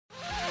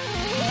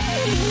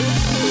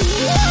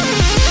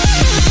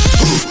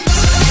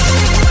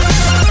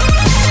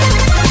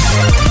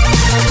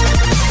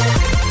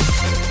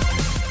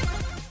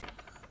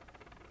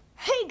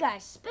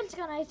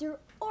guys here,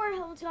 or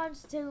hello to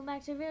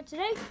Max video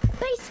today.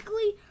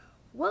 Basically,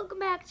 welcome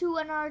back to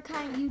another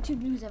kind of YouTube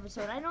news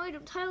episode. I know I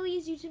don't title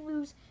these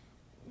YouTube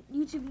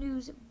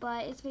news,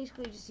 but it's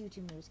basically just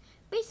YouTube news.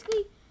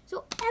 Basically,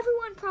 so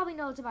everyone probably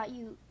knows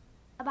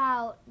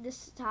about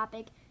this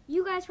topic.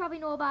 You guys probably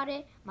know about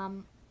it. My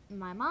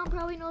mom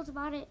probably knows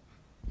about it.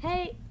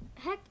 Hey,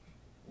 heck,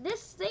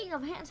 this thing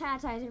of hand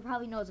sanitizer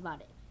probably knows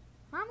about it.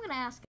 I'm gonna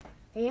ask,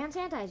 hey, hand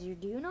sanitizer,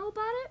 do you know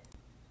about it?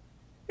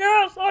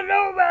 Yes, I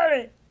know about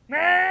it,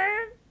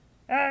 man.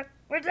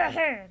 Where's that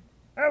hand?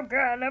 Oh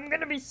God, I'm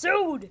gonna be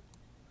sued.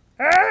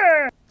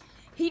 Ah!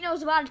 He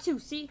knows about it too.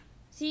 See.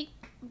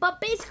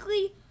 But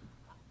basically,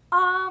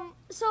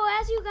 so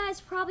as you guys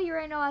probably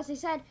already know, as I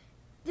said,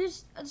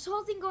 there's this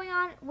whole thing going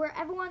on where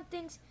everyone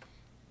thinks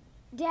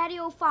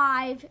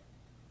DaddyOfive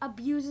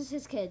abuses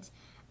his kids.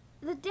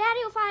 The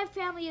DaddyOfive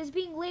family is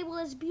being labeled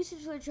as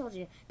abusive to their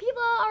children.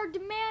 People are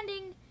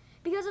demanding,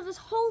 because of this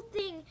whole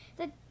thing,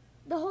 that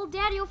the whole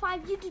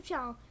DaddyOfive YouTube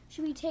channel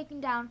should be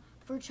taken down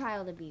for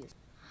child abuse.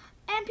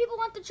 And people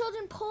want the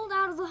children pulled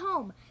out of the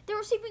home. They're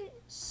receiving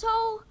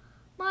so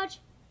much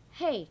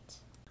hate.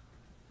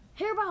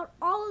 Hear about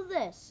all of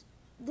this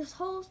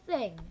whole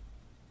thing,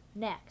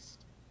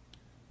 next.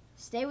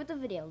 Stay with the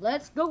video.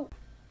 Let's go.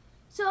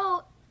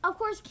 So, of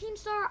course,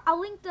 Keemstar, I'll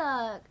link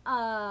the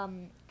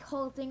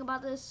whole thing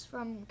about this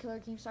from Killer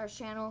Keemstar's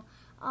channel.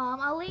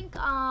 I'll link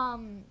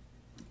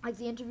like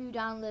the interview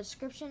down in the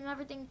description and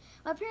everything.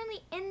 But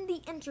apparently in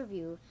the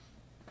interview,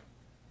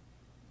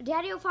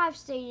 DaddyOfive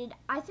stated,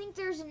 I think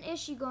there's an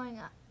issue going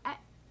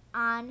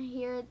on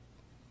here.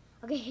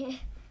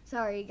 Okay,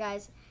 sorry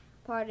guys,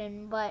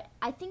 pardon, but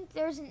I think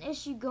there's an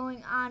issue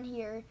going on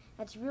here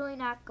that's really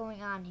not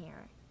going on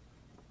here.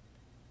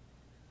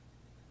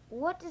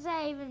 What does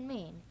that even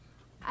mean?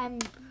 I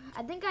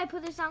think I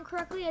put this down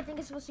correctly. I think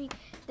it's supposed to be,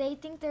 they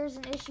think there's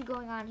an issue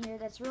going on here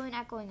that's really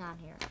not going on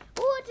here.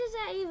 What does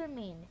that even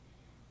mean?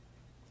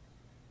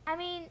 I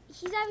mean,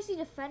 he's obviously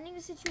defending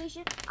the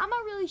situation. I'm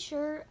not really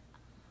sure.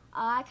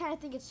 I kind of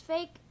think it's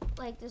fake,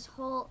 like the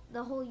whole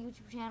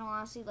YouTube channel,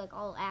 honestly, like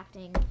all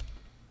acting.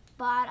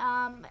 But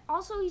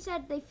also he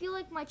said they feel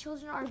like my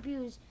children are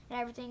abused and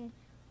everything,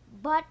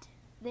 but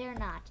they're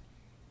not.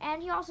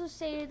 And he also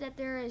stated that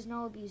there is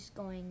no abuse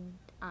going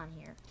on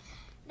here.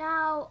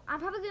 Now, I'm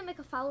probably going to make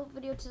a follow-up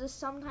video to this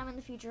sometime in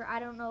the future. I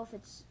don't know if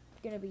it's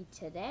going to be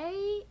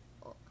today.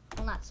 Well,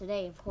 not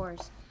today, of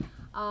course.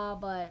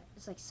 But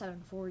it's like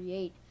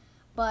 7:48,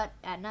 but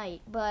at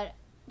night. But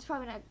it's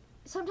probably not.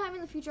 Sometime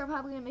in the future, I'm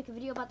probably going to make a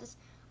video about this.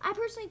 I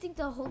personally think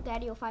the whole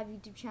DaddyOfive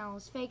YouTube channel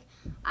is fake.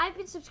 I've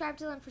been subscribed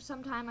to them for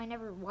some time. I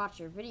never watch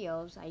their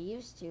videos. I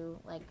used to,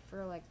 like,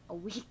 for like a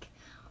week.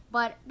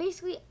 But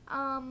basically,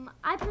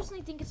 I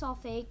personally think it's all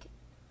fake.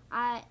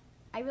 I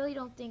really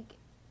don't think.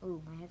 Ooh,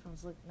 my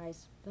headphones look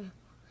nice.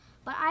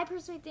 But I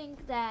personally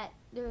think that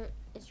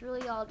it's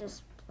really all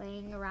just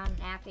playing around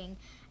and acting.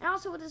 And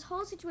also with this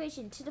whole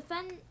situation, to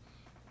defend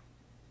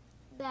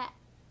that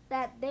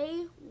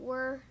they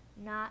were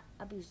not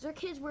abused. Their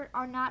kids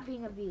are not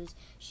being abused.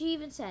 She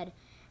even said,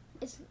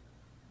 excuse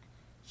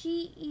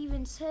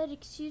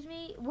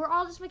me, we're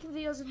all just making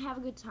videos and have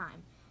a good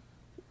time.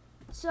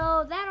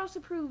 So that also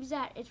proves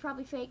that it's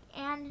probably fake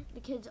and the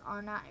kids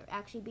are not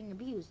actually being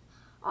abused.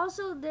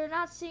 Also, they're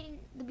not seeing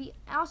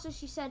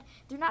she said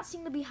they're not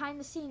seeing the behind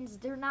the scenes.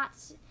 They're not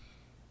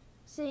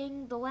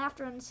seeing the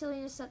laughter and the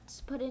silliness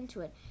that's put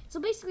into it. So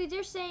basically,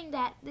 they're saying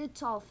that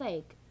it's all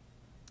fake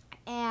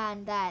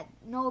and that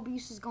no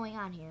abuse is going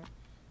on here.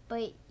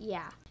 But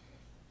yeah.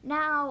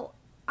 Now,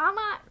 I'm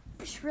not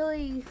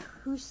really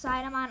whose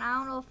side I'm on. I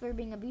don't know if they're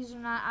being abused or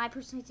not. I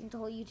personally think the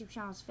whole YouTube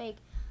channel is fake.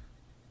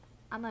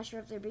 I'm not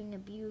sure if they're being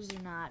abused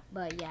or not,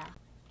 but yeah.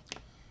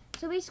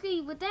 So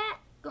basically, with that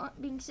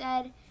being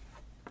said,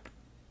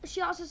 she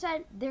also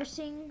said they're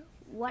seeing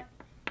what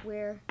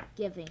we're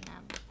giving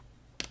them.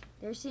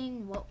 They're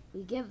seeing what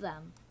we give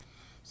them.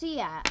 So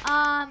yeah,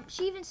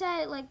 she even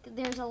said like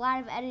there's a lot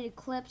of edited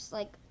clips,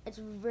 like it's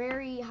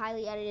very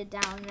highly edited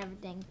down and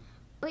everything.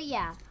 But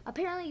yeah,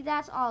 apparently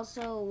that's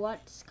also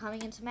what's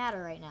coming into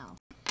matter right now.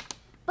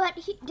 But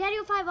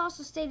DaddyOfive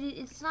also stated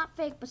it's not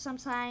fake, but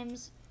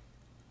sometimes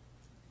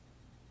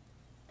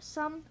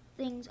some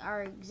things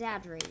are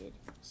exaggerated.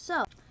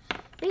 So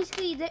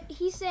basically,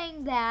 he's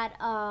saying that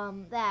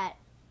that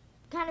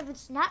kind of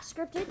it's not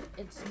scripted,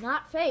 it's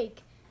not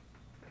fake,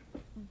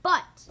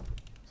 but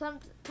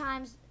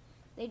sometimes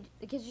the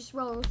kids just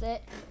roll with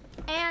it,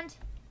 and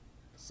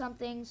some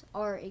things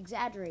are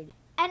exaggerated.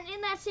 And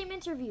in that same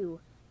interview,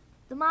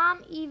 the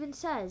mom even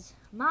says,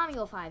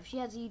 DaddyOfive, she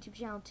has a YouTube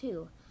channel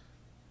too.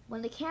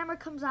 When the camera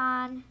comes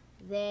on,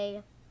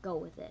 they go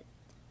with it.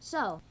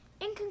 So,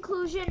 in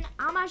conclusion,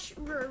 I'm not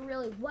sure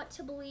really what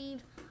to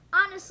believe.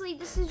 Honestly,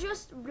 this is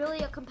just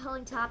really a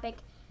compelling topic.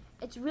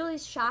 It's really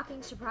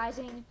shocking,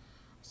 surprising.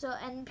 So,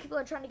 and people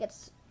are trying to get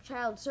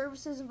child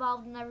services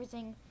involved and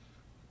everything.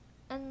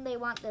 And they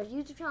want their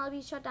YouTube channel to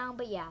be shut down.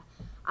 But yeah,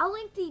 I'll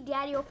link the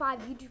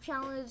DaddyOfive YouTube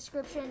channel in the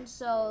description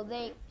so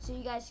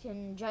you guys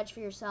can judge for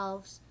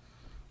yourselves.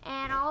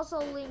 And I'll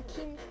also link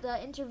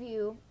the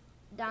interview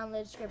down in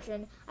the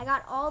description. I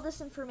got all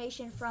this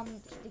information from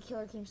the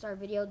Killer Keemstar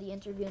video, the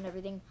interview and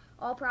everything.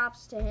 All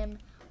props to him.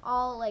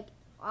 All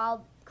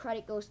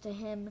credit goes to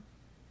him,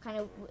 kind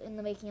of in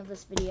the making of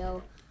this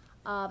video.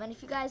 And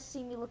if you guys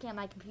see me looking at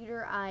my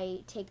computer, I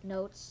take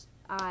notes.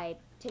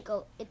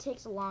 It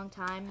takes a long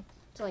time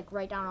to like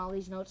write down all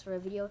these notes for a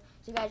video.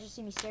 So you guys just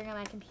see me staring at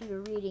my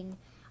computer reading.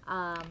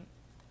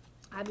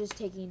 I'm just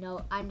taking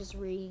note. I'm just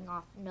reading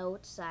off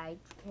notes I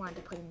wanted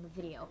to put in the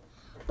video.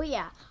 But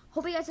yeah,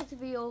 hope you guys liked the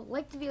video.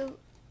 Like the video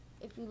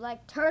if you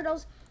like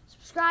turtles.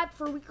 Subscribe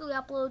for weekly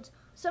uploads.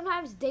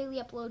 Sometimes daily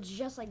uploads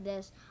just like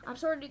this. I'm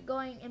sort of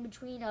going in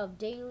between of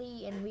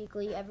daily and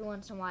weekly every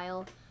once in a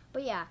while.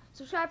 But yeah,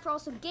 subscribe for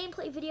also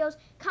gameplay videos.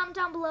 Comment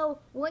down below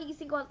what you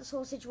think about this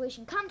whole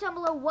situation. Comment down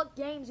below what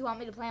games you want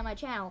me to play on my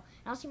channel.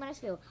 And I'll see you in my next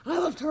video. I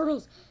love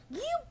turtles.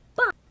 You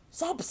bye.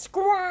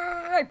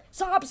 Subscribe!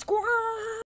 Subscribe!